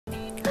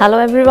Hello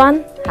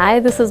everyone, hi,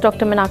 this is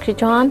Dr. Meenakshi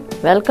Chauhan.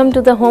 Welcome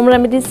to the Home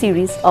Remedies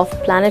series of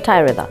Planet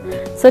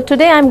Ayurveda. So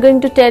today I'm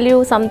going to tell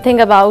you something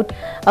about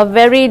a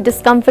very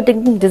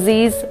discomforting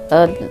disease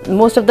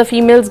most of the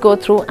females go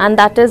through, and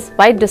that is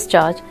white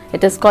discharge.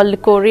 It is called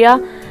Leucorrhea,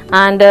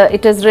 and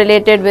it is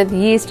related with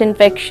yeast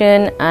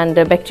infection and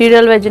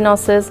bacterial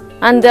vaginosis,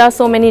 and there are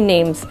so many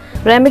names.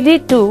 Remedy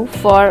 2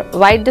 for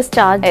white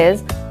discharge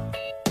is,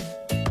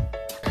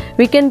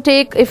 we can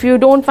take, if you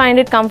don't find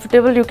it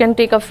comfortable, you can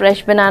take a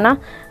fresh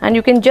banana and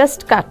you can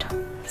just cut.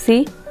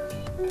 See,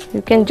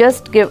 you can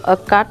just give a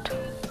cut.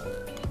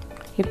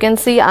 You can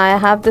see I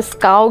have this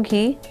cow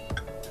ghee,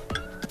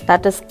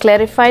 that is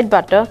clarified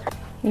butter.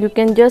 You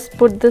can just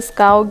put this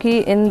cow ghee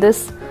in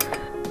this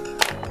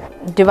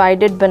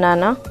divided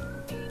banana,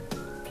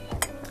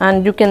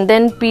 and you can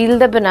then peel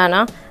the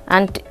banana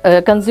and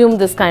consume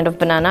this kind of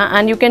banana,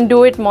 and you can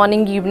do it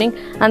morning, evening,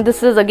 and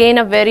this is again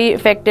a very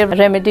effective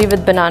remedy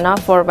with banana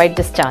for white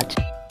discharge.